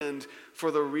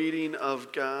for the reading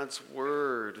of God's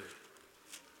word.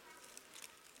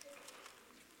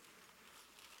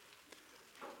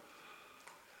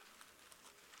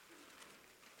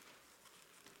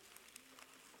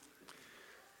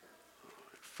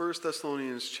 First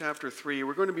Thessalonians chapter 3.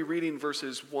 We're going to be reading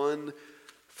verses 1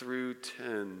 through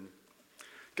 10.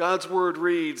 God's word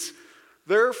reads,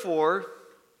 "Therefore,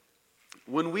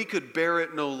 when we could bear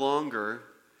it no longer,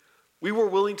 we were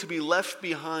willing to be left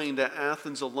behind at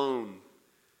Athens alone.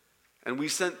 And we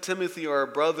sent Timothy, our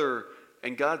brother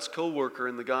and God's co-worker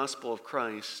in the gospel of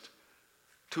Christ,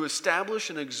 to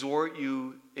establish and exhort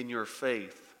you in your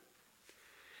faith,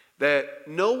 that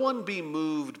no one be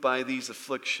moved by these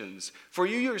afflictions. For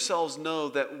you yourselves know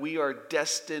that we are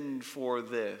destined for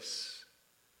this.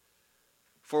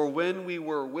 For when we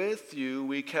were with you,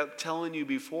 we kept telling you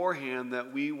beforehand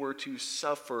that we were to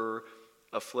suffer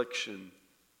affliction,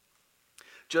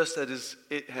 just as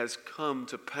it has come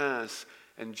to pass,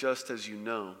 and just as you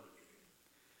know.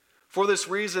 For this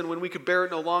reason, when we could bear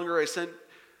it no longer, I sent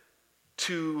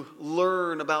to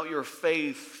learn about your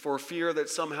faith, for fear that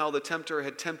somehow the tempter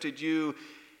had tempted you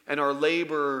and our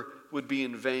labor would be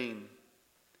in vain.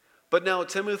 But now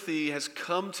Timothy has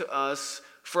come to us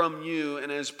from you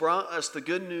and has brought us the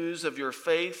good news of your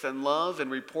faith and love,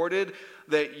 and reported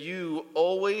that you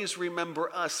always remember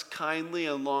us kindly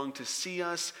and long to see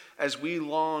us as we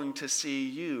long to see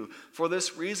you. For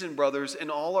this reason, brothers, in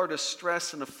all our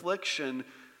distress and affliction,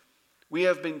 we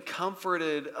have been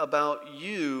comforted about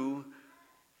you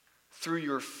through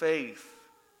your faith.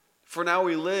 For now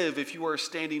we live if you are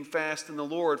standing fast in the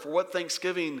Lord. For what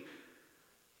thanksgiving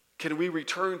can we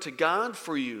return to God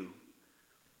for you?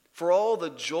 For all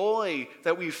the joy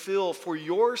that we feel for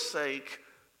your sake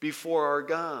before our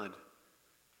God,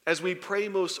 as we pray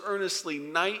most earnestly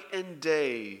night and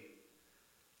day,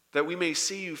 that we may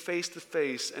see you face to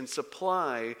face and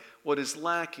supply what is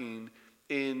lacking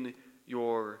in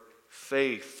your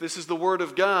faith." This is the word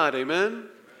of God. Amen?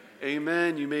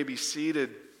 Amen. You may be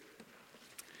seated.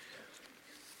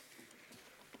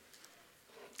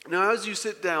 Now, as you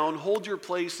sit down, hold your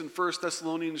place in 1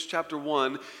 Thessalonians chapter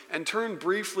 1 and turn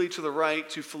briefly to the right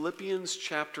to Philippians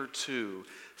chapter 2.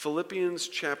 Philippians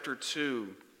chapter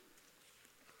 2.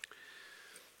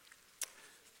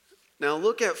 Now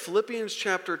look at Philippians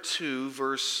chapter 2,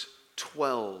 verse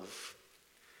 12.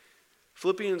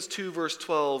 Philippians 2, verse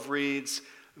 12 reads,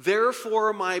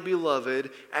 "Therefore, my beloved,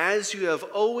 as you have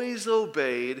always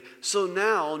obeyed, so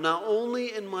now, not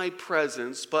only in my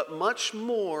presence, but much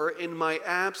more in my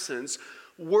absence,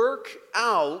 work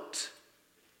out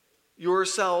your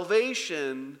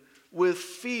salvation with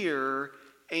fear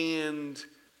and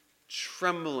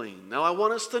trembling." Now, I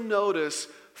want us to notice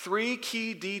three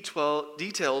key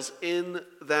details in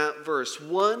that verse.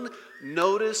 One,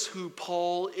 notice who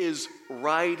Paul is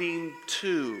writing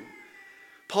to.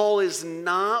 Paul is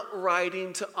not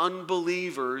writing to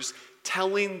unbelievers,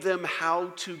 telling them how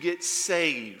to get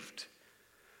saved.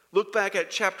 Look back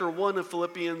at chapter 1 of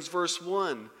Philippians, verse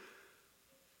 1.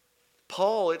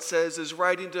 Paul, it says, is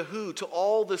writing to who? To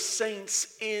all the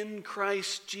saints in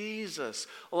Christ Jesus,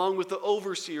 along with the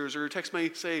overseers, or your text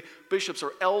may say bishops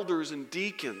or elders and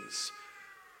deacons.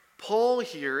 Paul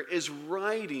here is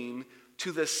writing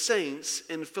to the saints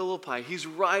in Philippi. He's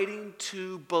writing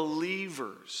to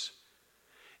believers.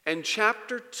 And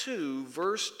chapter 2,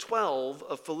 verse 12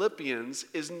 of Philippians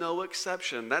is no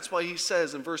exception. That's why he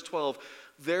says in verse 12,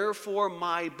 "Therefore,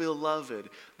 my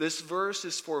beloved." This verse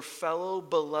is for fellow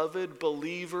beloved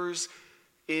believers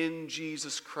in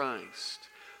Jesus Christ.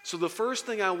 So the first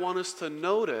thing I want us to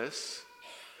notice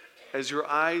as your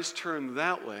eyes turn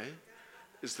that way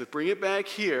is to bring it back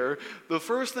here. The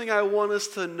first thing I want us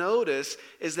to notice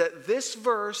is that this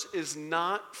verse is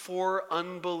not for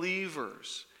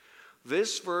unbelievers.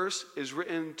 This verse is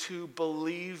written to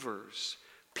believers,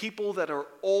 people that are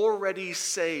already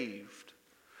saved.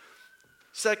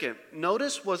 Second,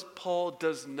 notice what Paul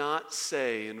does not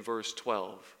say in verse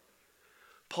 12.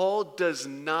 Paul does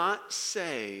not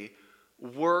say,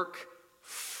 work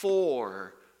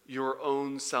for your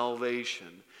own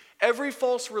salvation. Every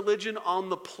false religion on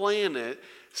the planet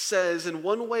says in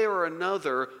one way or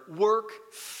another,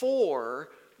 work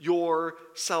for your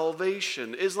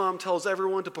salvation. Islam tells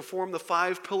everyone to perform the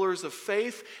 5 pillars of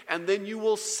faith, and then you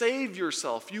will save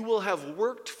yourself. You will have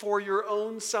worked for your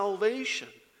own salvation.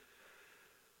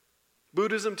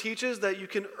 Buddhism teaches that you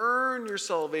can earn your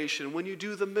salvation when you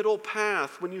do the middle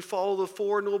path, when you follow the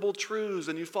 4 noble truths,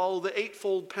 and you follow the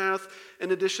 8-fold path in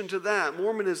addition to that.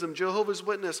 Mormonism, Jehovah's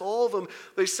Witness, all of them,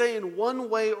 they say in one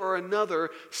way or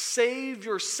another, save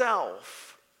yourself.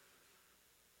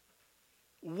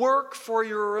 Work for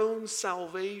your own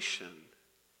salvation.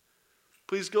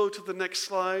 Please go to the next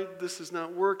slide. This is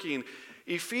not working.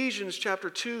 Ephesians chapter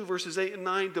 2, verses 8 and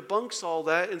 9 debunks all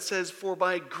that and says, "For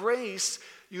by grace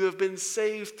you have been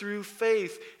saved through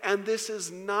faith, and this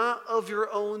is not of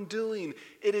your own doing.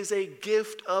 It is a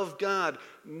gift of God,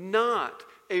 not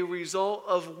a result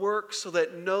of works, so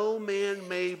that no man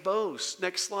may boast."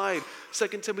 Next slide.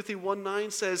 2 Timothy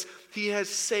 1:9 says, "He has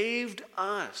saved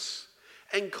us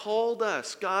and called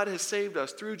us." God has saved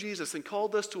us through Jesus and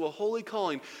called us to a holy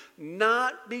calling,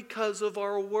 not because of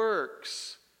our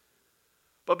works,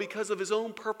 but because of his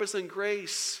own purpose and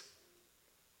grace.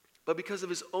 But because of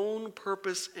his own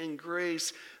purpose and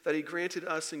grace that he granted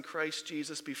us in Christ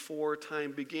Jesus before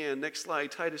time began. Next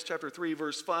slide. Titus chapter 3,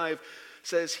 verse 5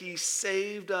 says, "He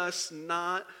saved us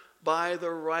not by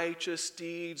the righteous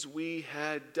deeds we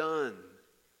had done,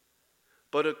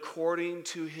 but according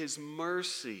to his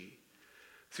mercy,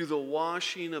 through the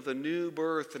washing of the new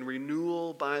birth and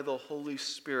renewal by the Holy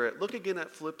Spirit." Look again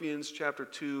at Philippians chapter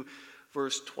 2,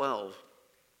 verse 12.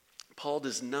 Paul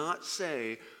does not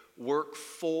say, work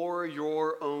for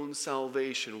your own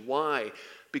salvation. Why?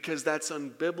 Because that's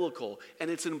unbiblical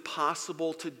and it's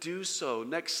impossible to do so.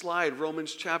 Next slide.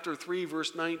 Romans chapter 3,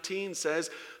 verse 19 says,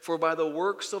 "For by the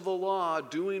works of the law,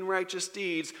 doing righteous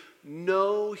deeds,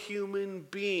 no human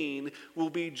being will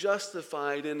be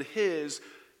justified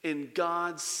in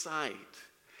God's sight."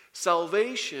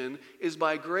 Salvation is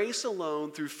by grace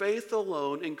alone, through faith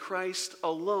alone, in Christ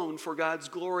alone, for God's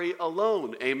glory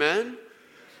alone. Amen?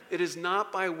 It is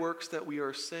not by works that we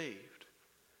are saved.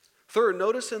 Third,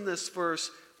 notice in this verse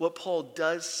what Paul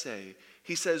does say.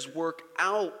 He says, work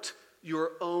out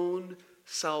your own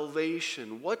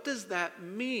salvation. What does that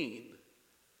mean?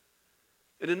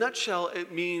 In a nutshell, it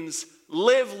means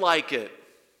live like it.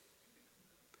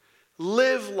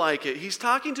 Live like it. He's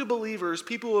talking to believers,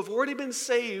 people who have already been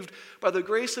saved by the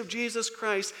grace of Jesus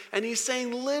Christ, and he's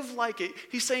saying, live like it.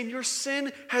 He's saying your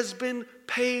sin has been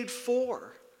paid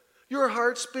for. Your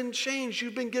heart's been changed.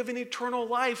 You've been given eternal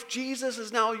life. Jesus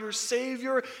is now your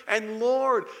Savior and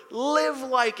Lord. Live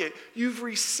like it. You've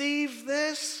received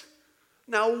this.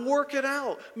 Now work it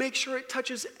out. Make sure it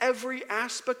touches every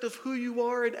aspect of who you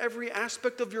are and every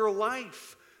aspect of your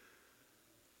life.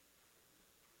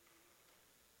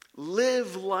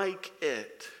 Live like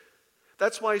it.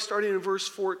 That's why starting in verse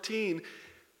 14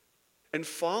 and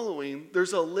following,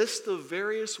 there's a list of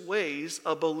various ways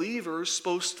a believer is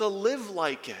supposed to live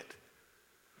like it.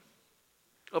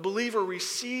 A believer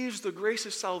receives the grace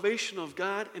of salvation of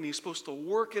God, and he's supposed to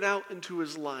work it out into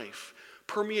his life,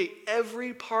 permeate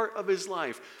every part of his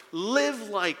life. Live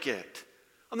like it.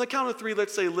 On the count of three,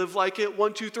 let's say live like it.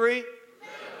 1, 2, 3. Live like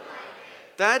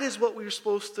it. That is what we're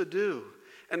supposed to do.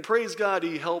 And praise God,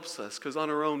 he helps us, because on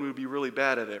our own we'd be really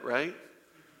bad at it, right?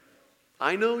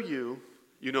 I know you,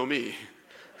 you know me.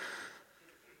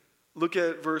 Look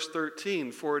at verse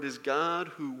 13. "For it is God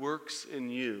who works in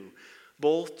you,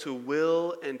 both to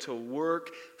will and to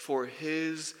work for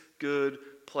his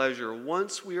good pleasure."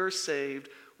 Once we are saved,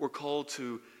 we're called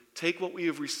to take what we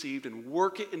have received and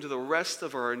work it into the rest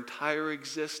of our entire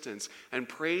existence. And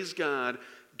praise God,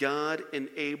 God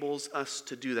enables us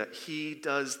to do that. He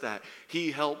does that.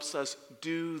 He helps us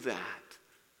do that.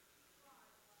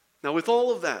 Now, with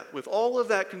all of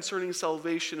that concerning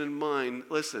salvation in mind,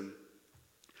 listen,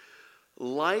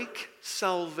 like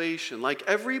salvation, like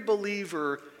every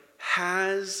believer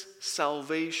has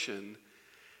salvation,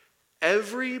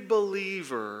 every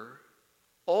believer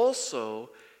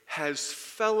also has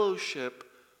fellowship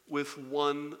with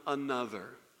one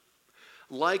another.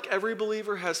 Like every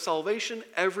believer has salvation,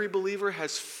 every believer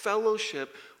has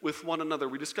fellowship with one another.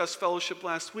 We discussed fellowship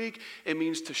last week. It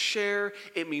means to share,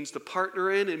 it means to partner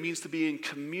in, it means to be in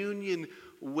communion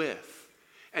with.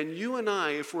 And you and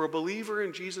I, if we're a believer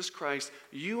in Jesus Christ,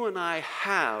 you and I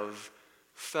have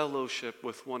fellowship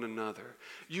with one another.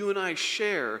 You and I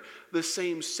share the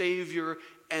same Savior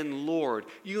and Lord.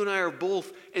 You and I are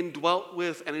both indwelt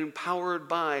with and empowered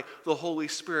by the Holy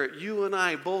Spirit. You and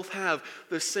I both have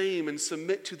the same and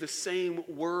submit to the same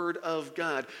Word of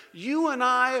God. You and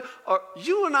I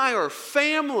are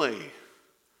family.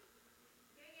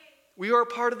 We are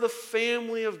part of the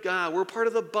family of God. We're part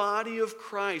of the body of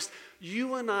Christ.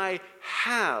 You and I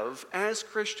have, as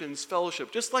Christians,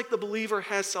 fellowship. Just like the believer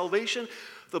has salvation,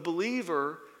 the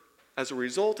believer, as a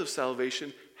result of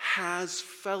salvation, has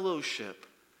fellowship.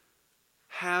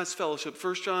 Has fellowship.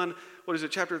 1 John,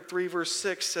 chapter 3, verse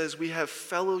 6 says we have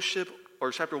fellowship,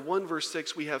 or chapter 1, verse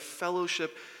 6, we have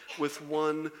fellowship with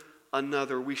one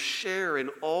another. We share in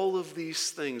all of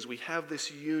these things. We have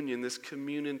this union, this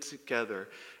communion together.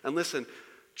 And listen,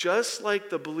 just like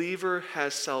the believer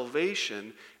has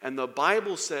salvation, and the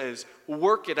Bible says,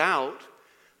 work it out,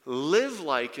 live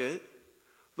like it,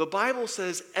 the Bible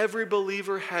says every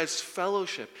believer has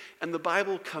fellowship. And the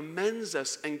Bible commends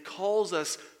us and calls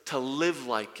us to live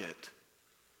like it.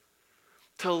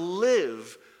 To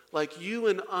live like you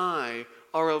and I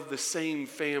are of the same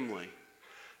family.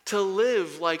 To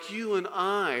live like you and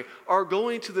I are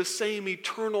going to the same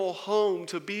eternal home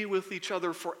to be with each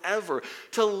other forever.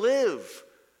 To live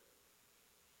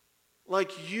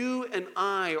like you and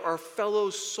I are fellow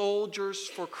soldiers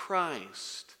for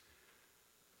Christ.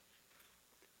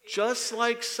 Just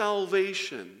like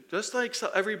salvation, just like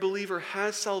every believer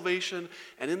has salvation,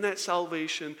 and in that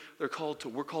salvation we're called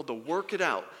to work it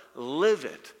out, live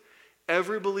it.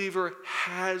 Every believer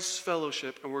has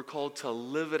fellowship, and we're called to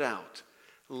live it out.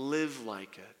 Live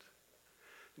like it.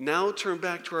 Now turn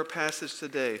back to our passage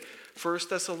today, 1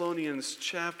 Thessalonians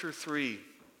chapter 3.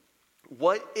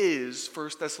 What is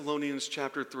 1 Thessalonians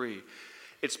chapter 3?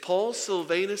 It's Paul,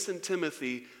 Silvanus, and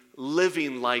Timothy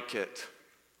living like it.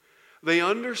 They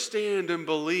understand and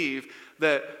believe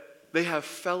that they have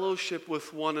fellowship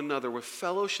with one another, with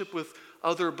fellowship with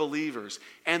other believers,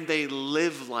 and they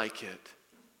live like it.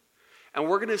 And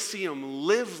we're going to see them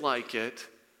live like it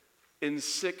in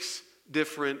 6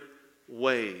 different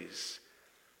ways.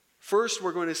 First,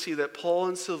 we're going to see that Paul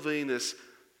and Silvanus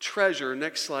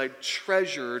treasured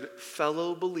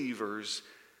fellow believers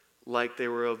like they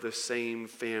were of the same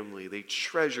family. They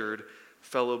treasured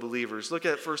fellow believers. Look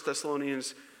at 1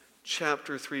 Thessalonians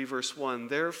chapter 3, verse 1.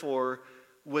 Therefore,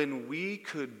 when we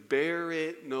could bear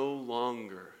it no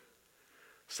longer.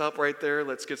 Stop right there.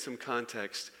 Let's get some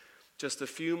context. Just a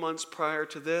few months prior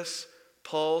to this,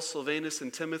 Paul, Silvanus,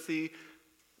 and Timothy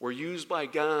were used by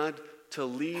God to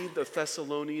lead the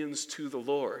Thessalonians to the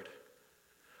Lord.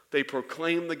 They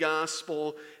proclaimed the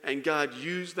gospel, and God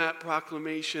used that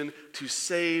proclamation to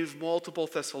save multiple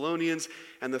Thessalonians,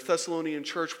 and the Thessalonian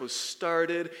church was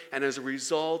started, and as a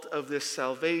result of this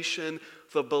salvation,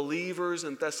 the believers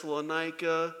in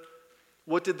Thessalonica,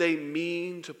 what did they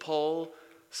mean to Paul,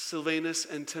 Silvanus,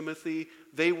 and Timothy?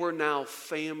 They were now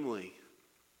family.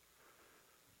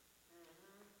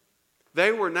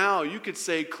 They were now, you could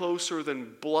say, closer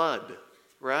than blood,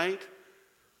 right?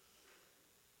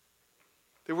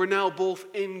 They were now both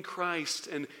in Christ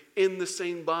and in the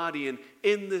same body and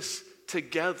in this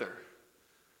together.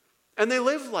 And they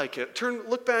lived like it.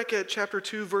 Look back at chapter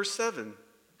 2, verse 7.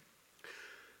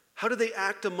 How did they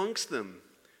act amongst them?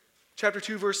 Chapter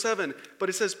 2, verse 7. But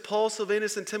it says, Paul,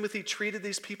 Silvanus, and Timothy treated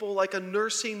these people like a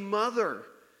nursing mother,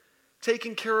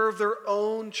 taking care of their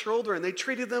own children. They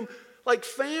treated them like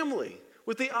family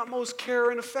with the utmost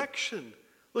care and affection.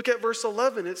 Look at verse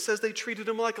 11. It says they treated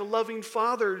him like a loving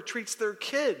father treats their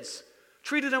kids.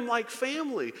 Treated him like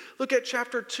family. Look at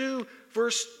chapter 2,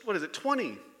 verse,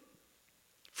 20.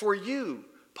 For you,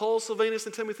 Paul, Silvanus,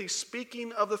 and Timothy,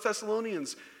 speaking of the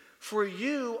Thessalonians, for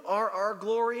you are our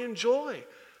glory and joy.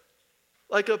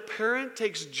 Like a parent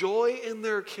takes joy in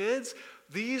their kids,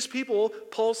 these people,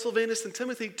 Paul, Silvanus, and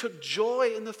Timothy, took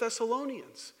joy in the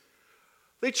Thessalonians.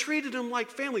 They treated them like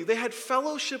family. They had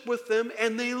fellowship with them,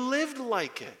 and they lived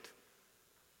like it.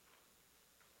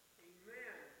 Amen.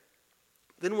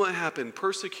 Then what happened?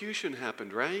 Persecution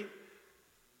happened, right?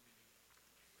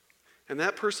 And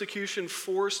that persecution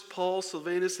forced Paul,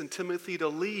 Silvanus, and Timothy to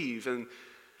leave. And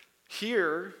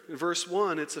here, in verse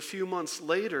 1, it's a few months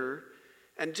later,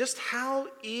 and just how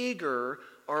eager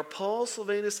are Paul,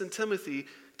 Silvanus, and Timothy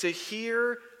to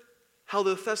hear how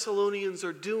the Thessalonians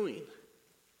are doing.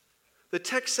 The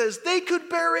text says they could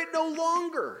bear it no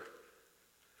longer.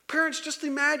 Parents, just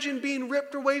imagine being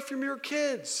ripped away from your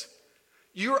kids.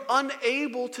 You're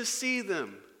unable to see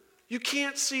them. You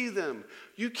can't see them.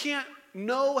 You can't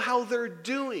know how they're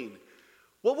doing.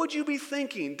 What would you be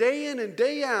thinking? Day in and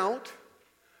day out,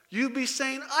 you'd be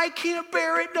saying, I can't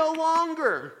bear it no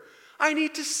longer. I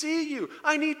need to see you.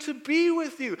 I need to be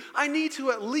with you. I need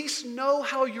to at least know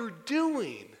how you're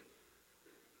doing.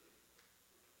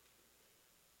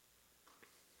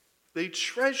 They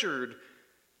treasured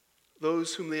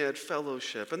those whom they had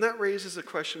fellowship. And that raises a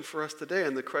question for us today.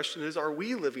 And the question is, are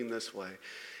we living this way?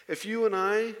 If you and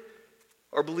I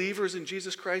are believers in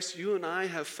Jesus Christ, you and I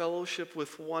have fellowship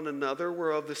with one another.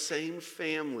 We're of the same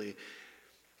family.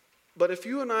 But if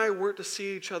you and I weren't to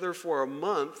see each other for a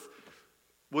month,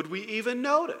 would we even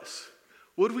notice?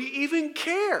 Would we even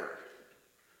care?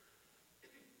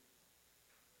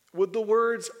 Would the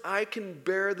words, I can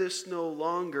bear this no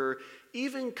longer,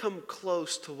 even come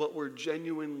close to what we're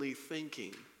genuinely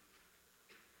thinking?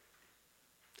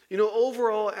 You know,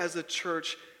 overall as a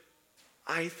church,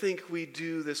 I think we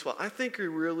do this well. I think we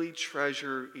really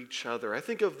treasure each other. I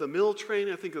think of the meal train.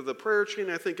 I think of the prayer train.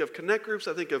 I think of connect groups.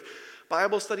 I think of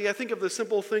Bible study. I think of the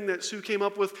simple thing that Sue came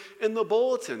up with in the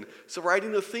bulletin. So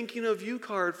writing the thinking of you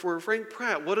card for Frank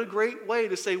Pratt. What a great way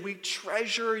to say we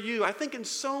treasure you. I think in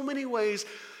so many ways,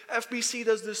 FBC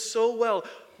does this so well.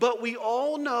 But we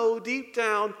all know deep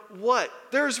down what?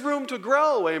 There's room to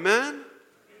grow, amen? Amen.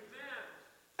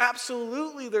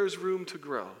 Absolutely there's room to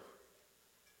grow.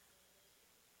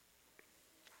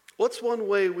 What's one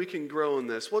way we can grow in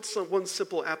this? What's one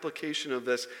simple application of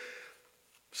this?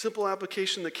 Simple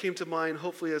application that came to mind,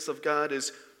 hopefully as of God,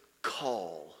 is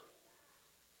call.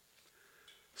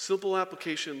 Simple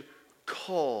application,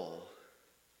 call.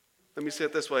 Let me say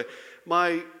it this way.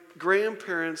 My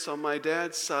grandparents on my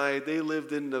dad's side, they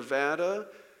lived in Nevada,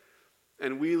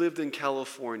 and we lived in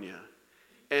California.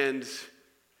 And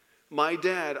my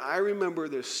dad, I remember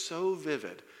this so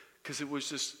vivid, because it was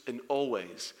just an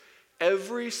always.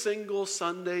 Every single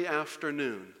Sunday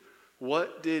afternoon,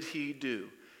 what did he do?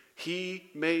 He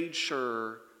made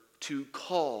sure to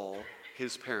call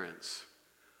his parents,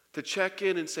 to check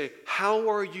in and say, how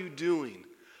are you doing?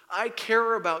 I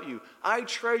care about you. I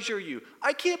treasure you.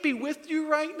 I can't be with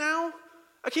you right now.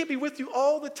 I can't be with you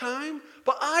all the time,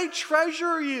 but I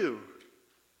treasure you.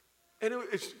 And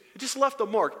it just left a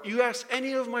mark. You ask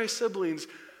any of my siblings,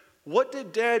 what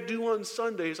did Dad do on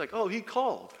Sunday? He's like, oh, he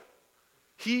called.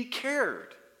 He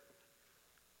cared.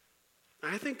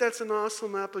 I think that's an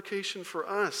awesome application for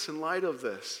us in light of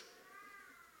this.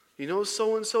 You know,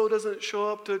 so-and-so doesn't show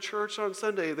up to church on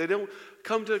Sunday. They don't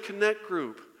come to a connect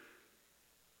group.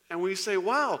 And we say,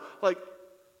 wow, like,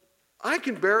 I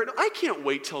can bear it. I can't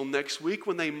wait till next week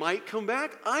when they might come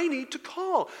back. I need to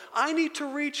call. I need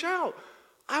to reach out.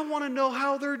 I want to know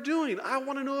how they're doing. I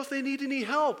want to know if they need any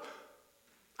help.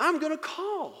 I'm going to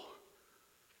call.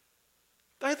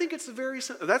 I think it's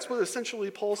that's what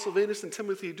essentially Paul, Silvanus, and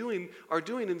Timothy are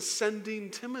doing in sending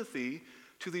Timothy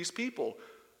to these people.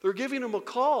 They're giving him a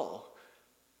call,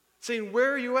 saying,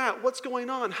 where are you at? What's going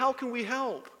on? How can we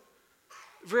help?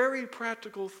 Very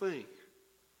practical thing.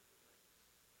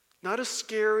 Not a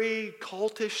scary,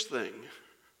 cultish thing,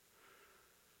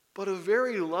 but a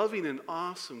very loving and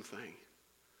awesome thing.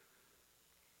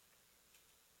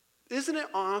 Isn't it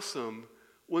awesome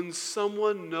when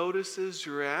someone notices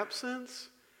your absence,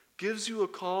 gives you a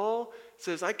call,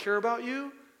 says, I care about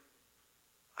you.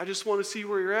 I just want to see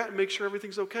where you're at and make sure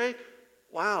everything's okay.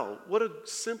 Wow, what a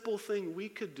simple thing we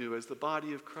could do as the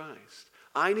body of Christ.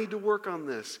 I need to work on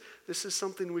this. This is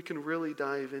something we can really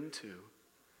dive into.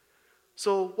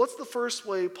 So what's the first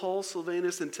way Paul,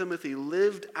 Silvanus, and Timothy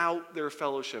lived out their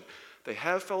fellowship? They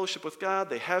have fellowship with God.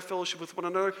 They have fellowship with one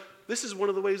another. This is one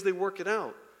of the ways they work it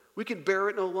out. We can bear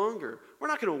it no longer. We're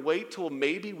not going to wait till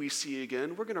maybe we see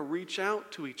again. We're going to reach out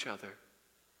to each other.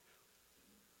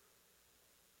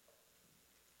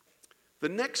 The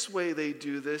next way they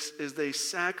do this is they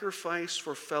sacrifice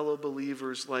for fellow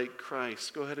believers like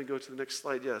Christ. Go ahead and go to the next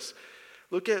slide. Yes.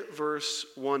 Look at verse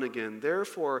 1 again.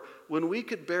 Therefore, when we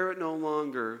could bear it no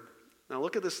longer, now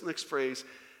look at this next phrase,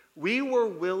 we were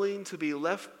willing to be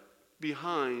left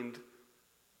behind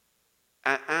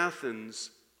at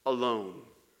Athens alone.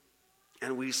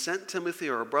 And we sent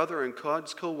Timothy, our brother and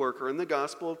God's co-worker in the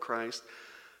gospel of Christ,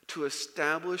 to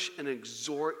establish and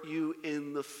exhort you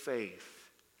in the faith.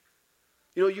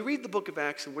 You know, you read the book of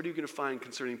Acts, and what are you going to find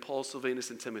concerning Paul, Silvanus,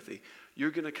 and Timothy?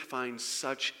 You're going to find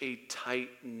such a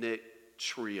tight-knit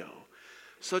trio.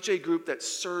 Such a group that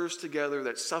serves together,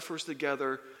 that suffers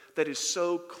together, that is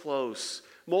so close.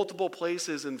 Multiple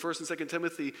places in 1 and 2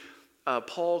 Timothy,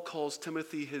 Paul calls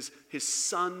Timothy his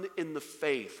son in the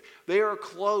faith. They are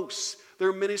close.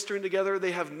 They're ministering together.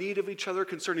 They have need of each other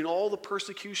concerning all the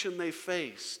persecution they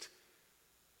faced.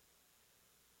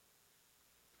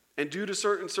 And due to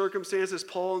certain circumstances,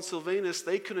 Paul and Silvanus,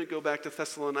 they couldn't go back to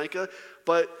Thessalonica,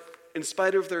 but in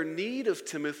spite of their need of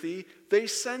Timothy, they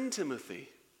send Timothy.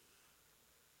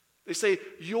 They say,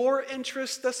 your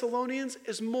interest, Thessalonians,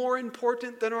 is more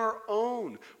important than our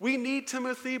own. We need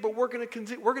Timothy, but we're going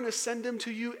to send him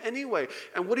to you anyway.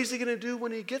 And what is he going to do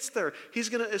when he gets there? He's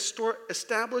going to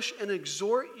establish and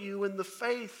exhort you in the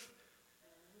faith.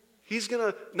 He's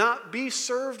going to not be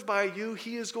served by you.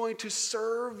 He is going to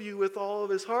serve you with all of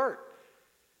his heart.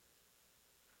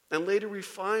 And later we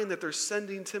find that they're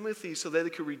sending Timothy so that they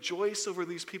could rejoice over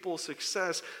these people's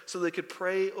success, so they could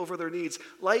pray over their needs.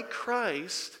 Like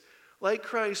Christ,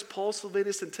 Paul,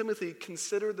 Silvanus, and Timothy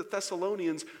considered the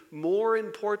Thessalonians more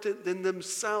important than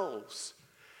themselves.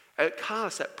 At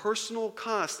personal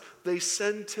cost, they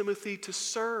send Timothy to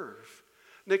serve.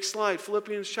 Next slide,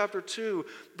 Philippians chapter 2,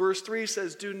 verse 3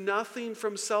 says, "Do nothing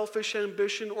from selfish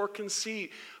ambition or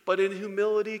conceit, but in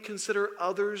humility consider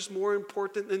others more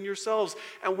important than yourselves."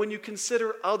 And when you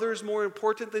consider others more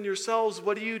important than yourselves,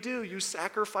 what do? You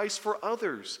sacrifice for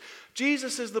others.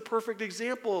 Jesus is the perfect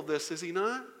example of this, is he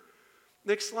not?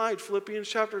 Next slide, Philippians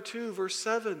chapter 2, verse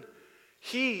 7.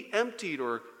 He emptied,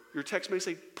 or your text may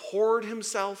say, poured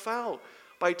himself out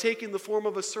by taking the form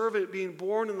of a servant, being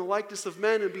born in the likeness of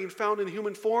men and being found in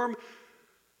human form.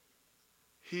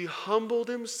 He humbled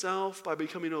himself by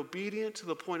becoming obedient to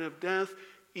the point of death,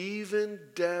 even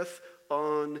death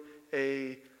on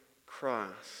a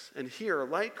cross. And here,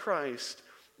 like Christ,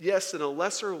 yes, in a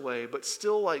lesser way, but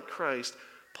still like Christ,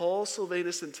 Paul,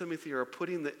 Silvanus, and Timothy are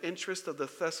putting the interest of the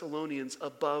Thessalonians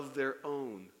above their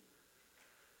own.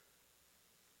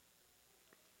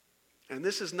 And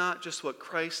this is not just what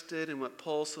Christ did and what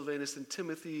Paul, Silvanus, and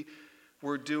Timothy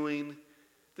were doing.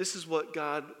 This is what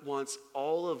God wants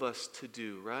all of us to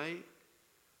do, right?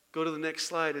 Go to the next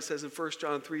slide. It says in 1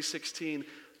 John 3:16,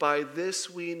 "By this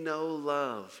we know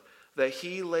love, that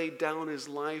he laid down his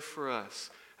life for us."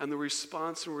 And the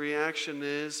response and reaction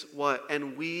is what?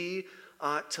 "And we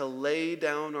ought to lay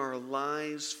down our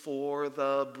lives for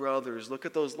the brothers." Look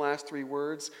at those last three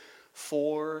words,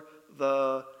 for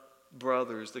the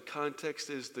brothers. The context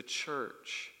is the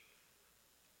church.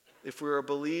 If we are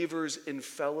believers in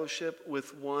fellowship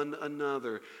with one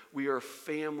another, we are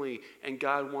family, and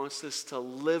God wants us to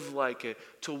live like it.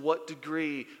 To what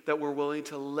degree? That we're willing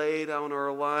to lay down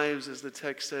our lives, as the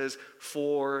text says,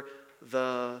 for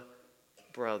the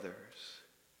brothers.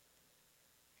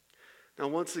 Now,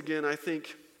 once again, I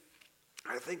think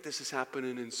this is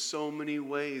happening in so many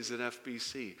ways at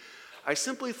FBC. I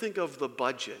simply think of the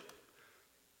budget.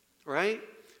 Right?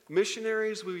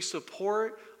 Missionaries we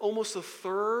support, almost a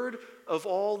third of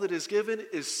all that is given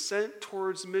is sent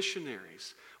towards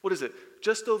missionaries. What is it?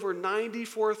 Just over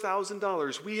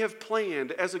 $94,000. We have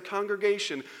planned as a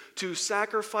congregation to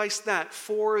sacrifice that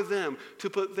for them,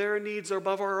 to put their needs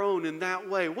above our own in that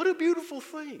way. What a beautiful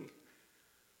thing.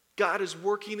 God is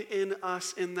working in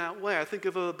us in that way. I think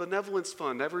of a benevolence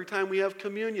fund. Every time we have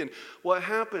communion, what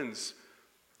happens?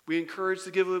 We encourage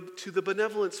to give to the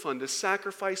benevolence fund, to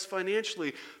sacrifice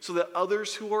financially so that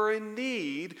others who are in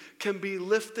need can be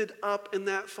lifted up in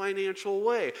that financial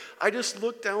way. I just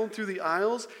look down through the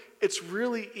aisles. It's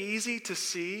really easy to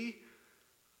see.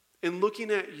 In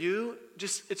looking at you,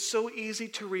 it's so easy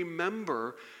to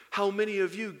remember how many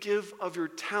of you give of your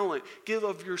talent, give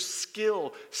of your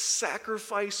skill,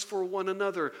 sacrifice for one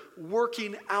another,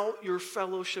 working out your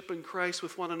fellowship in Christ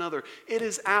with one another. It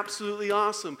is absolutely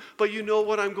awesome. But you know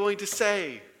what I'm going to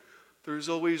say. There's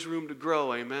always room to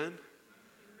grow, amen?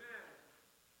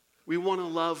 We want to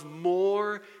love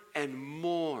more and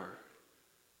more.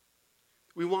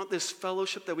 We want this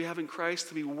fellowship that we have in Christ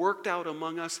to be worked out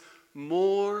among us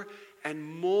more and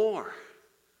more.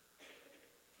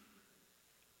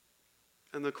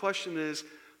 And the question is,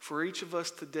 for each of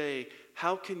us today,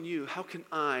 how can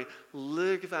I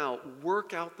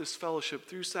work out this fellowship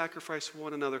through sacrifice for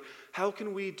one another? How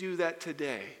can we do that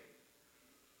today?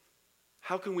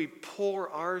 How can we pour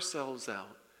ourselves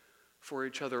out for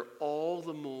each other all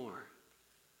the more?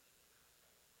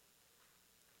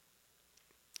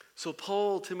 So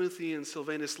Paul, Timothy, and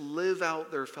Silvanus live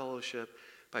out their fellowship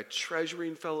by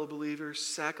treasuring fellow believers,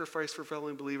 sacrifice for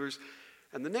fellow believers.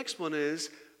 And the next one is,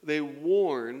 they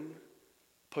warn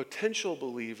potential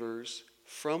believers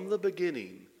from the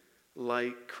beginning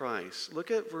like Christ.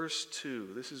 Look at verse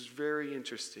 2. This is very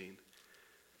interesting.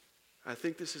 I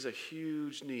think this is a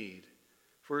huge need.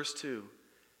 Verse 2.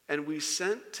 "And we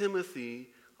sent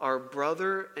Timothy, our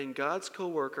brother and God's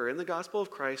co-worker in the gospel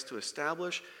of Christ, to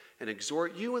establish and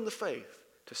exhort you in the faith,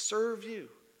 to serve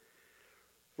you."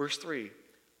 Verse 3.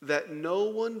 "That no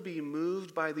one be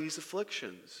moved by these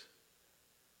afflictions.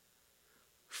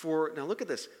 Now look at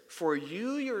this. For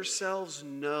you yourselves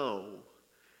know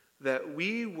that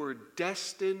we were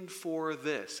destined for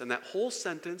this." And that whole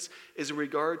sentence is in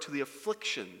regard to the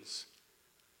afflictions.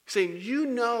 Saying, you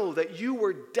know that you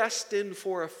were destined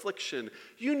for affliction.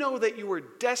 You know that you were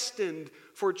destined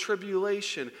for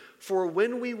tribulation. "For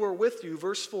when we were with you,"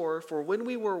 verse 4, "for when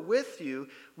we were with you,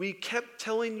 we kept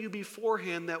telling you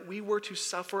beforehand that we were to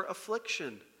suffer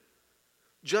affliction,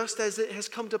 just as it has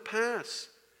come to pass.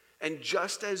 And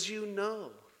just as you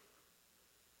know."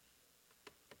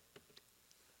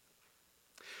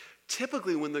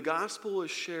 Typically, when the gospel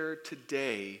is shared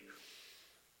today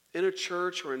in a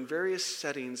church or in various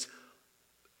settings,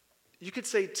 you could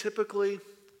say typically,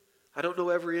 I don't know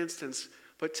every instance,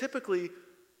 but typically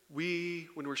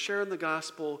when we're sharing the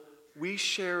gospel, we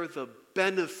share the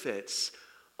benefits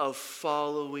of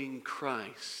following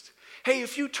Christ. Hey,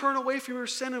 if you turn away from your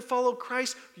sin and follow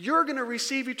Christ, you're going to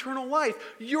receive eternal life.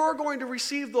 You're going to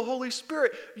receive the Holy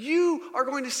Spirit. You are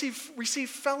going to receive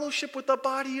fellowship with the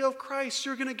body of Christ.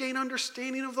 You're going to gain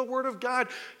understanding of the Word of God.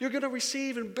 You're going to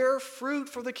receive and bear fruit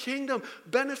for the kingdom.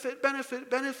 Benefit,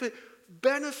 benefit, benefit,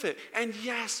 benefit. And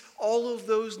yes, all of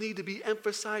those need to be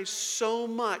emphasized so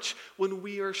much when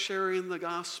we are sharing the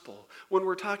gospel, when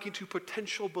we're talking to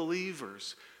potential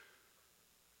believers.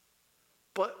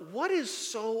 But what is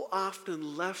so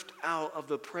often left out of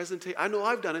the presentation? I know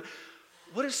I've done it.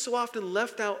 What is so often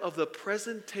left out of the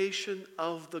presentation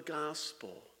of the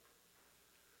gospel?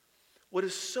 What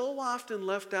is so often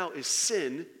left out is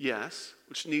sin, yes,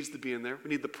 which needs to be in there. We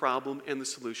need the problem and the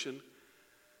solution.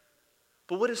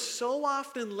 But what is so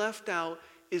often left out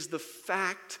is the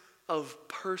fact of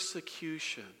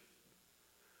persecution.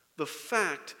 The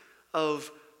fact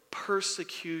of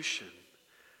persecution.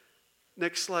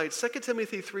 Next slide. 2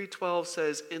 Timothy 3:12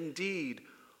 says, indeed,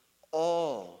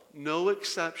 all, no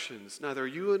exceptions, neither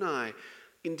you and I,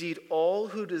 indeed, all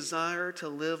who desire to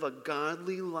live a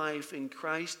godly life in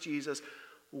Christ Jesus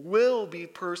will be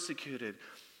persecuted.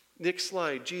 Next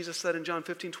slide. Jesus said in John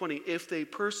 15:20, if they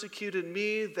persecuted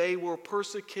me, they will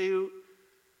persecute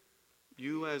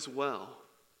you as well.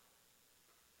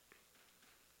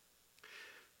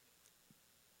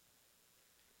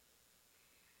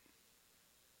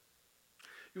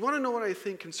 You want to know what I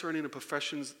think concerning the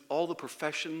professions, all the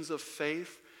professions of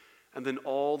faith, and then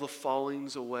all the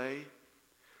fallings away?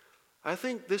 I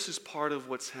think this is part of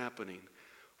what's happening.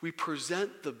 We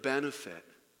present the benefit.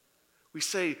 We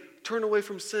say, turn away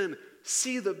from sin.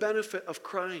 See the benefit of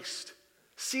Christ.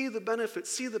 See the benefit,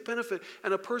 see the benefit.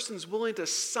 And a person's willing to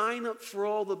sign up for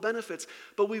all the benefits.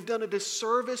 But we've done a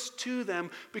disservice to them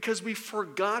because we've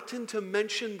forgotten to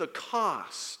mention the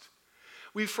cost.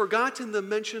 We've forgotten to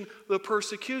mention the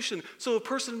persecution. So a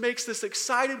person makes this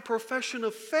excited profession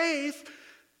of faith,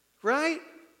 right?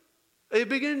 They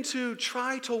begin to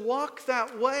try to walk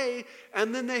that way,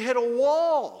 and then they hit a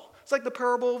wall. It's like the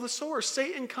parable of the sower.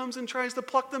 Satan comes and tries to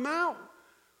pluck them out.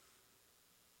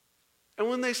 And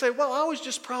when they say, well, I was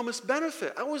just promised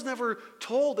benefit. I was never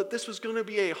told that this was going to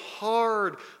be a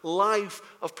hard life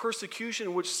of persecution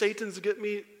in which Satan's against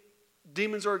me,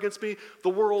 demons are against me, the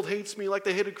world hates me like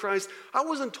they hated Christ. I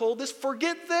wasn't told this.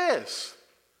 Forget this.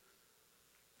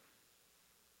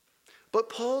 But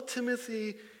Paul,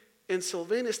 Timothy, and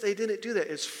Silvanus, they didn't do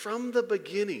that. It's from the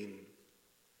beginning.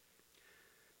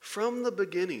 From the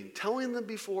beginning, telling them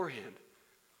beforehand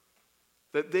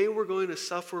that they were going to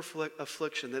suffer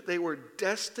affliction, that they were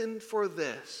destined for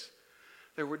this.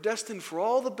 They were destined for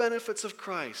all the benefits of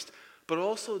Christ, but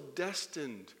also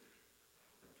destined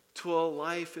to a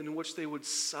life in which they would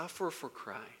suffer for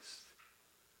Christ.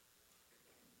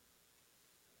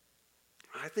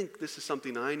 I think this is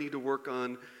something I need to work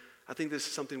on. I think this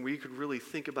is something we could really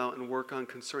think about and work on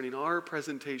concerning our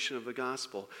presentation of the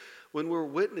gospel. When we're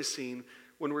witnessing,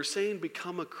 when we're saying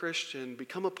become a Christian,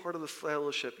 become a part of the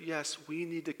fellowship, yes, we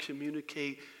need to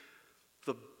communicate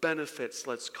the benefits,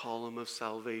 let's call them, of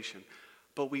salvation.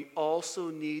 But we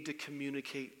also need to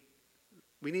communicate,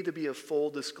 we need to be a full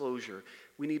disclosure.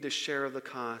 We need to share the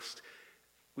cost.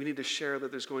 We need to share that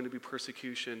there's going to be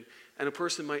persecution. And a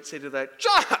person might say to that,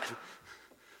 John,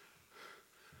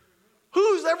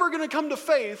 who's ever going to come to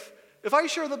faith if I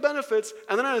share the benefits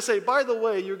and then I say, by the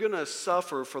way, you're going to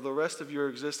suffer for the rest of your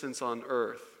existence on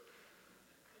earth?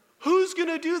 Who's going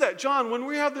to do that? John, when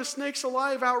we have the Snakes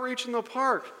Alive outreach in the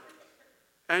park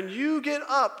and you get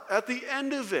up at the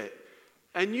end of it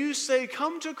and you say,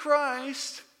 come to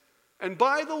Christ, and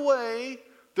by the way,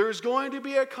 there's going to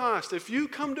be a cost. If you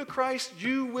come to Christ,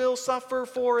 you will suffer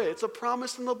for it. It's a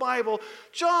promise in the Bible.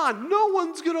 John, no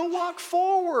one's going to walk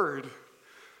forward.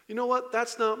 You know what?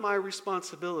 That's not my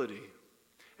responsibility.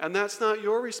 And that's not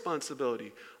your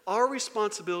responsibility. Our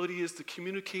responsibility is to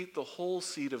communicate the whole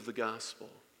seed of the gospel.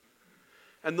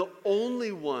 And the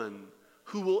only one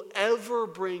who will ever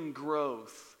bring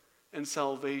growth and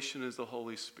salvation is the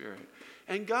Holy Spirit.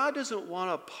 And God doesn't want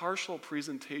a partial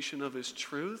presentation of his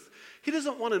truth. He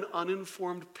doesn't want an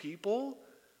uninformed people.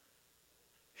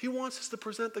 He wants us to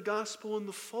present the gospel in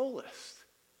the fullest.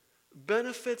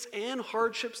 Benefits and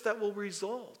hardships that will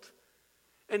result.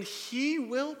 And he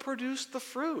will produce the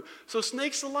fruit. So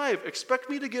Snakes Alive, expect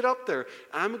me to get up there.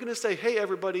 I'm going to say, hey,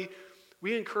 everybody,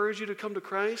 we encourage you to come to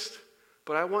Christ,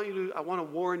 but I want to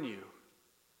warn you.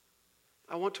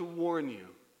 I want to warn you.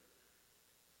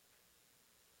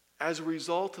 As a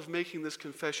result of making this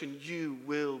confession, you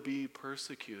will be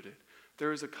persecuted.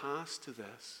 There is a cost to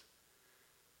this.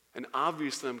 And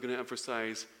obviously, I'm going to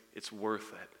emphasize it's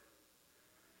worth it.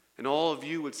 And all of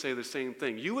you would say the same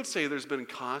thing. You would say there's been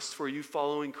cost for you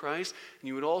following Christ, and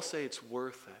you would all say it's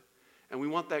worth it. And we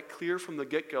want that clear from the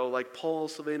get-go, like Paul,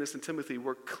 Silvanus, and Timothy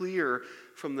were clear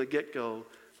from the get-go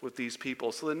with these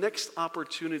people. So the next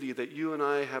opportunity that you and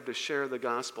I have to share the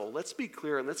gospel, let's be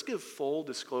clear and let's give full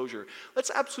disclosure. Let's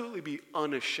absolutely be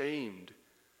unashamed.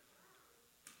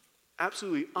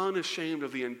 Absolutely unashamed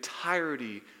of the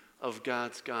entirety of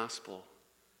God's gospel.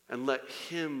 And let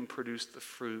him produce the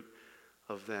fruit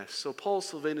of this. So Paul,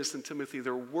 Silvanus, and Timothy,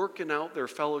 they're working out their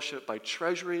fellowship by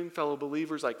treasuring fellow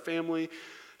believers like family,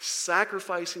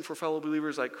 sacrificing for fellow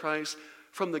believers like Christ.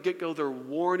 From the get-go, they're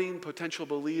warning potential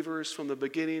believers from the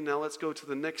beginning. Now let's go to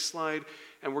the next slide,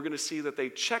 and we're going to see that they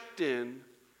checked in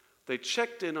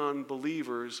on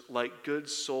believers like good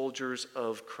soldiers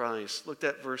of Christ. Look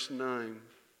at verse 9.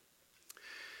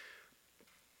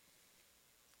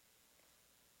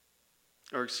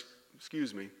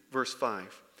 Verse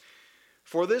 5.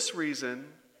 For this reason,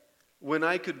 when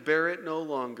I could bear it no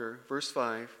longer, verse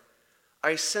 5,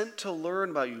 I sent to learn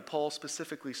about you. Paul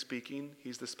specifically speaking,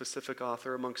 he's the specific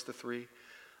author amongst the three.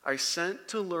 I sent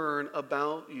to learn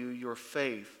about you, your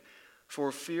faith,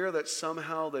 for fear that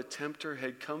somehow the tempter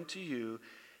had come to you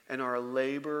and our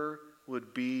labor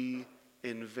would be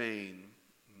in vain.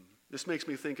 This makes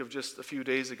me think of just a few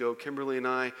days ago, Kimberly and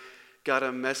I got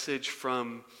a message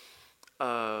from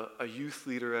a youth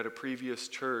leader at a previous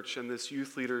church, and this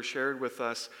youth leader shared with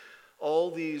us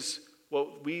all these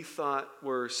what we thought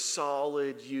were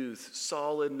solid youth,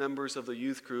 solid members of the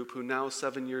youth group who now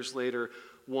 7 years later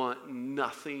want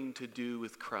nothing to do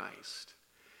with Christ.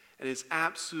 And it's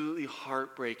absolutely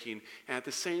heartbreaking. And at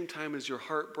the same time as your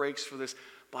heart breaks for this,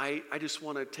 I just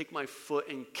want to take my foot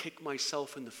and kick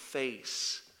myself in the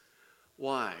face.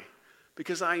 Why?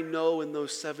 Because I know in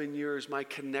those 7 years my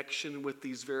connection with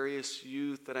these various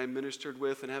youth that I ministered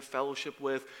with and have fellowship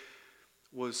with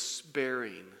was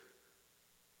sparing.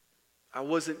 I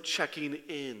wasn't checking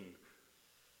in.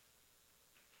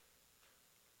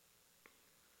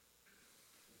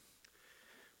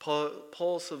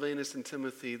 Paul, Silvanus, and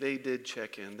Timothy, they did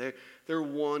check in. They're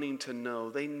wanting to know.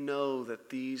 They know that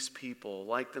these people,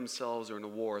 like themselves, are in a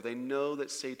war. They know that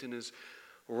Satan is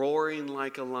roaring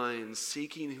like a lion,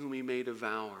 seeking whom he may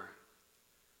devour.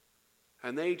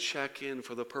 And they check in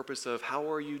for the purpose of,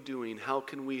 how are you doing? How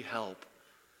can we help?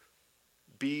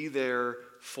 Be there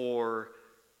for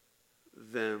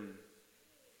them.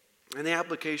 And the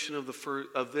application of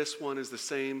this one is the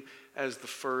same as the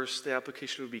first. The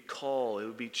application would be call. It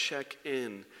would be check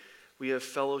in. We have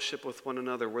fellowship with one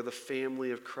another. We're the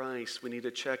family of Christ. We need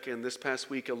to check in. This past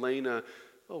week, Elena,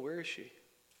 where is she?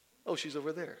 Oh, she's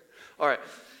over there. All right.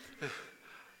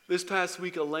 This past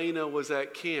week, Elena was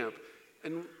at camp.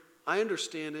 And I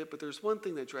understand it, but there's one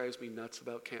thing that drives me nuts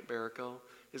about Camp Baraco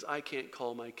is I can't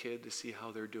call my kid to see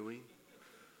how they're doing.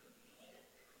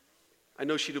 I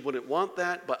know she wouldn't want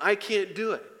that, but I can't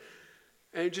do it.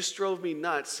 And it just drove me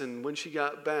nuts. And when she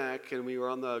got back and we were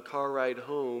on the car ride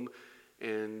home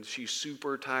and she's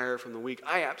super tired from the week,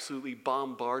 I absolutely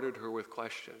bombarded her with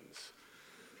questions.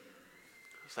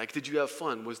 It's like, did you have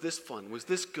fun? Was this fun? Was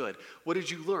this good? What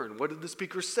did you learn? What did the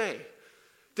speaker say?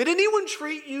 Did anyone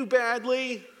treat you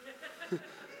badly?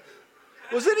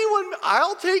 Was anyone,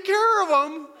 I'll take care of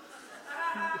them.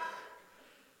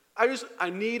 I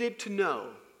needed to know.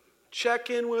 Check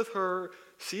in with her,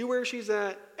 see where she's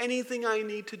at, anything I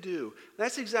need to do.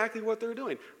 That's exactly what they're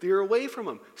doing. They're away from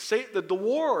him. The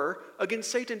war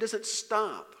against Satan doesn't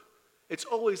stop. It's a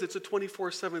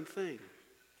 24/7 thing.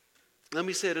 Let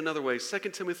me say it another way.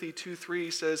 2 Timothy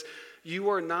 2:3 says, you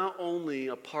are not only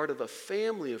a part of a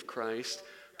family of Christ,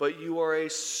 but you are a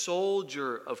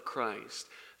soldier of Christ.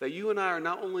 That you and I are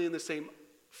not only in the same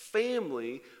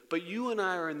family, but you and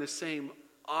I are in the same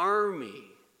army.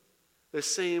 The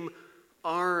same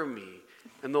army.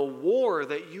 And the war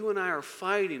that you and I are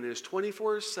fighting is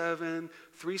 24/7,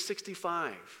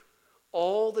 365.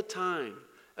 All the time.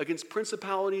 Against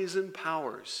principalities and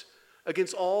powers.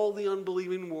 Against all the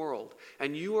unbelieving world.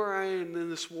 And you and I are in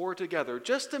this war together.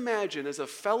 Just imagine, as a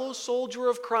fellow soldier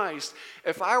of Christ,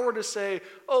 if I were to say,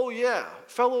 oh yeah,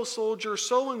 fellow soldier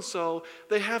so-and-so,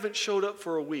 they haven't showed up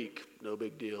for a week. No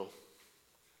big deal.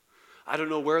 I don't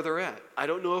know where they're at. I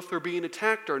don't know if they're being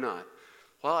attacked or not.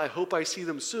 Well, I hope I see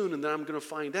them soon and then I'm going to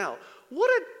find out. What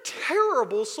a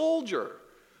terrible soldier,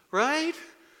 right?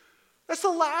 That's the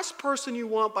last person you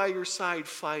want by your side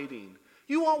fighting.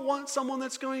 You want someone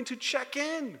that's going to check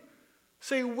in.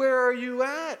 Say, where are you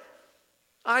at?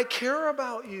 I care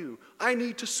about you. I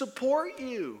need to support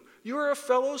you. You're a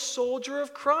fellow soldier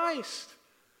of Christ.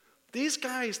 These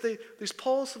guys, these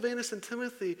Paul, Silvanus, and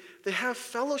Timothy, they have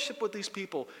fellowship with these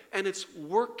people, and it's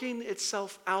working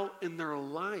itself out in their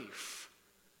life.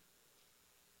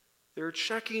 They're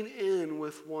checking in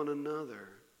with one another.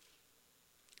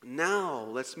 Now,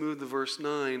 let's move to verse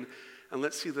 9, and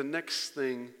let's see the next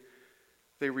thing.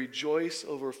 They rejoice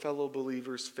over fellow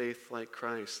believers' faith like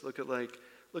Christ. Look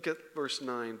at verse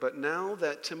 9. But now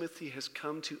that Timothy has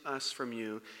come to us from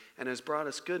you and has brought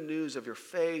us good news of your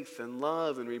faith and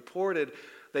love and reported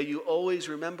that you always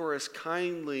remember us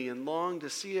kindly and long to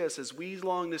see us as we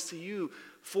long to see you.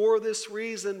 For this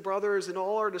reason, brothers, in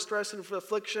all our distress and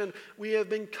affliction, we have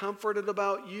been comforted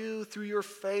about you through your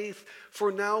faith.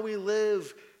 For now we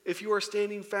live, if you are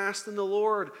standing fast in the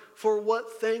Lord. For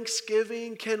what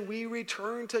thanksgiving can we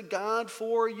return to God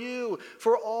for you?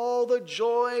 For all the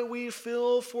joy we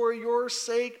feel for your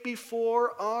sake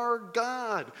before our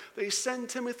God. They send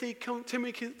Timothy.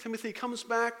 Timothy comes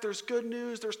back. There's good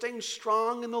news. They're staying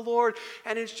strong in the Lord.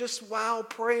 And it's just, wow,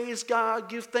 praise God.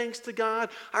 Give thanks to God.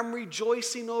 I'm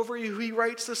rejoicing over you. He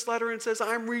writes this letter and says,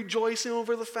 I'm rejoicing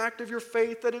over the fact of your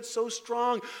faith, that it's so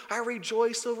strong. I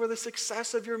rejoice over the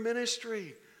success of your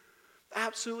ministry.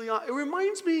 Absolutely. It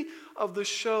reminds me of the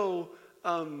show,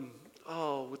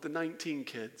 with the 19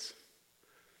 kids.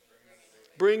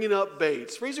 Bringing Up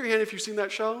Bates. Raise your hand if you've seen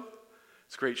that show.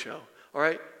 It's a great show. All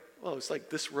right. Well, it's like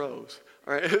this rose.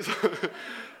 All right.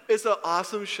 It's an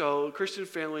awesome show. Christian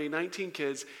family, 19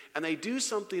 kids. And they do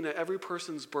something at every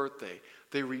person's birthday.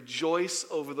 They rejoice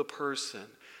over the person.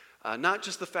 Not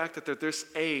just the fact that they're this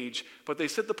age, but they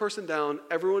sit the person down,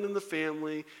 everyone in the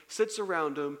family sits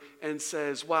around them and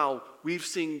says, wow, we've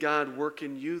seen God work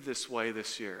in you this way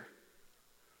this year.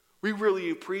 We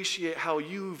really appreciate how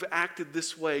you've acted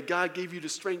this way. God gave you the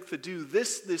strength to do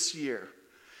this year.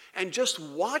 And just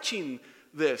watching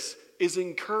this is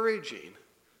encouraging.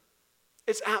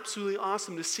 It's absolutely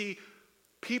awesome to see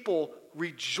people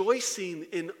rejoicing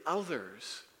in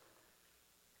others.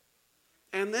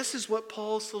 And this is what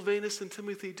Paul, Silvanus, and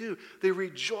Timothy do. They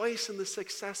rejoice in the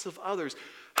success of others.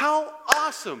 How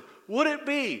awesome would it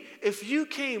be if you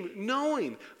came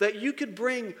knowing that you could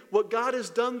bring what God has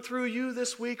done through you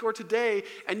this week or today,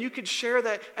 and you could share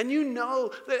that, and you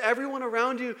know that everyone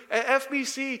around you at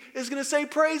FBC is going to say,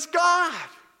 praise God,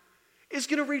 is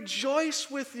going to rejoice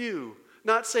with you.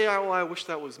 Not say, oh, I wish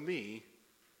that was me.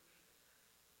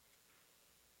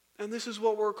 And this is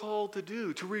what we're called to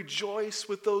do, to rejoice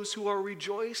with those who are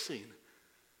rejoicing.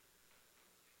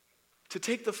 To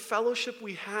take the fellowship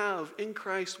we have in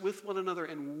Christ with one another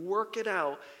and work it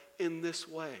out in this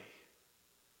way.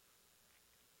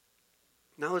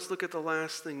 Now let's look at the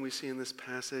last thing we see in this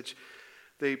passage.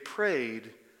 They prayed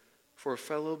for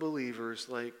fellow believers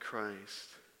like Christ.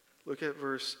 Look at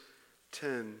verse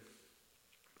 10.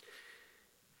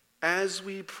 As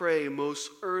we pray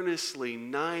most earnestly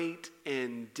night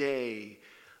and day,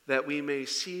 that we may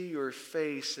see your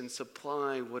face and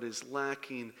supply what is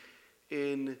lacking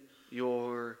in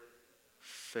your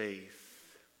faith.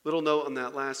 Little note on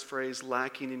that last phrase,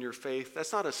 lacking in your faith.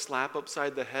 That's not a slap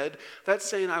upside the head. That's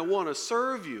saying, I want to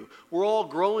serve you. We're all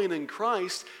growing in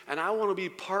Christ, and I want to be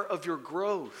part of your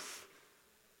growth.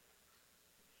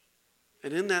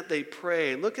 And in that they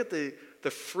pray. And look at the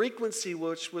frequency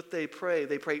with they pray.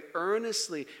 They pray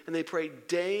earnestly, and they pray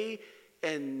day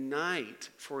and night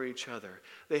for each other.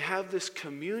 They have this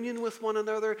communion with one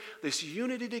another, this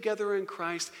unity together in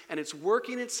Christ, and it's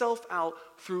working itself out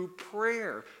through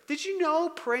prayer. Did you know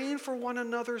praying for one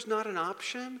another is not an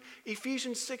option?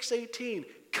 Ephesians 6:18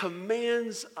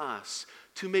 commands us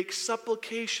to make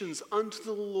supplications unto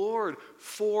the Lord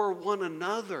for one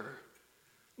another.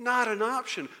 Not an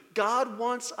option. God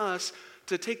wants us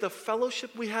to take the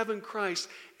fellowship we have in Christ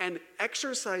and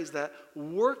exercise that,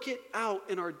 work it out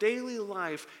in our daily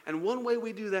life. And one way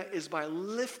we do that is by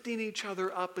lifting each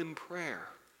other up in prayer.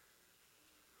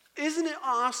 Isn't it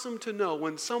awesome to know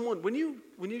when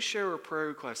you share a prayer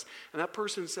request and that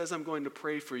person says, I'm going to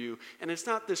pray for you, and it's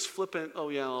not this flippant, oh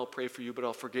yeah, I'll pray for you, but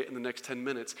I'll forget in the next 10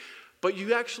 minutes. But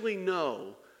you actually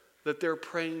know that they're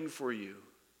praying for you.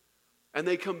 And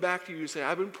they come back to you and say,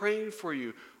 I've been praying for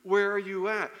you. Where are you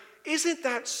at? Isn't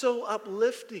that so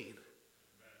uplifting? Amen.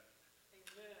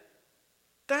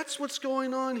 That's what's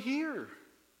going on here.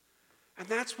 And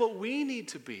that's what we need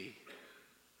to be.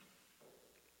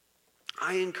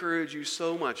 I encourage you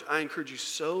so much.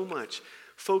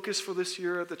 Focus for this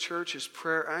year at the church is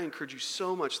prayer. I encourage you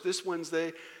so much. This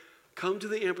Wednesday, come to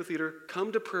the amphitheater,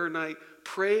 come to prayer night,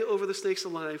 pray over the snakes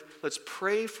alive. Let's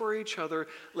pray for each other.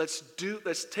 Let's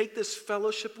take this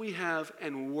fellowship we have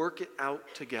and work it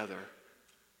out together.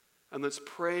 And let's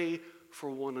pray for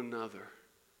one another.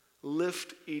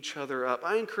 Lift each other up.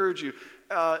 I encourage you,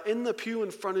 in the pew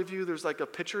in front of you, there's like a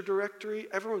picture directory.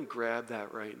 Everyone grab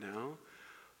that right now.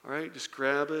 All right, just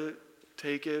grab it,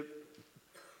 take it.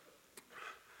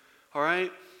 All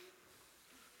right?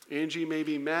 Angie may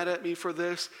be mad at me for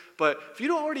this, but if you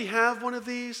don't already have one of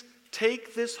these,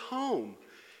 take this home.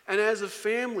 And as a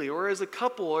family or as a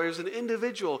couple or as an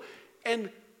individual,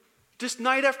 and just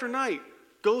night after night,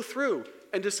 go through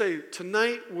and just say,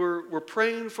 tonight we're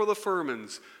praying for the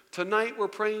Furmans. Tonight we're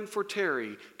praying for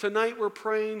Terry. Tonight we're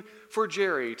praying for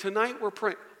Jerry. Tonight we're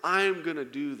praying. I'm going to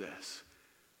do this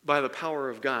by the power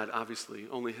of God, obviously,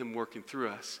 only Him working through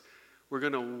us. We're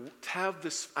going to have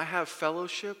this, I have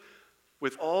fellowship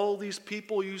with all these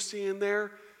people you see in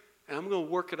there, and I'm going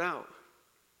to work it out.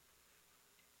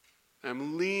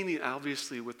 I'm leaning,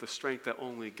 obviously, with the strength that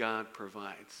only God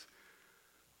provides.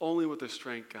 Only with the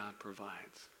strength God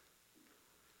provides.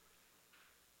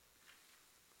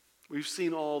 We've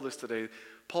seen all this today.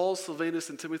 Paul, Silvanus,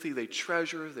 and Timothy, they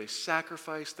treasure, they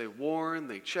sacrifice, they warn,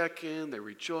 they check in, they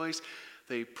rejoice,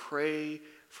 they pray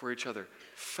for each other.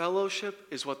 Fellowship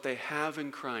is what they have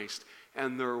in Christ,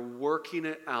 and they're working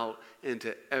it out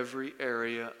into every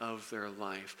area of their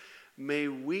life. May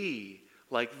we,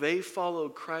 like they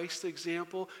followed Christ's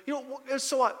example,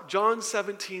 so what? John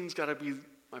 17's got to be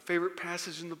my favorite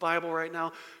passage in the Bible right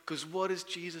now, because what does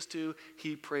Jesus do?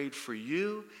 He prayed for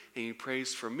you, and He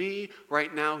prays for me.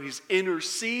 Right now, He's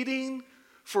interceding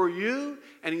for you,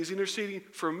 and He's interceding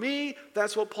for me.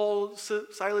 That's what Paul,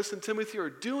 Silas, and Timothy are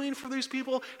doing for these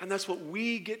people, and that's what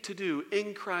we get to do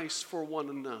in Christ for one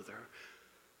another.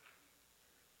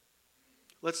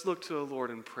 Let's look to the Lord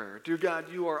in prayer. Dear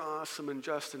God, You are awesome and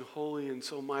just and holy and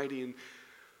so mighty, and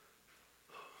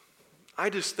I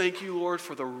just thank You, Lord,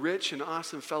 for the rich and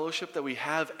awesome fellowship that we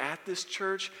have at this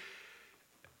church.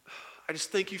 I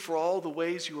just thank You for all the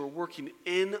ways You are working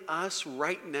in us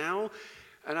right now.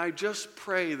 And I just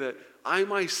pray that I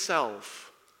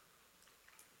myself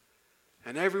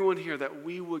and everyone here, that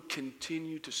we would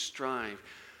continue to strive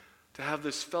to have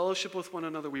this fellowship with one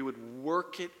another. We would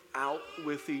work it out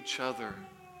with each other.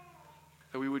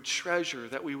 That we would treasure,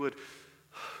 that we would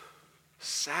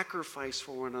sacrifice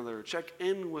for one another, check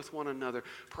in with one another,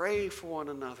 pray for one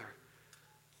another.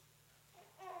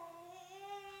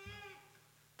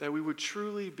 That we would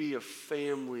truly be a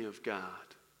family of God,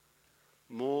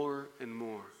 more and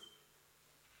more.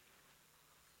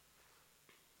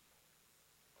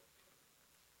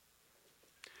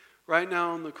 Right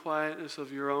now, in the quietness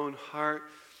of your own heart,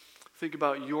 think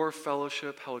about your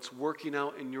fellowship, how it's working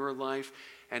out in your life,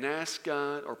 and ask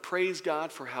God, or praise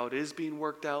God for how it is being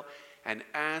worked out, and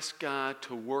ask God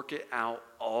to work it out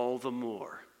all the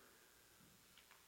more.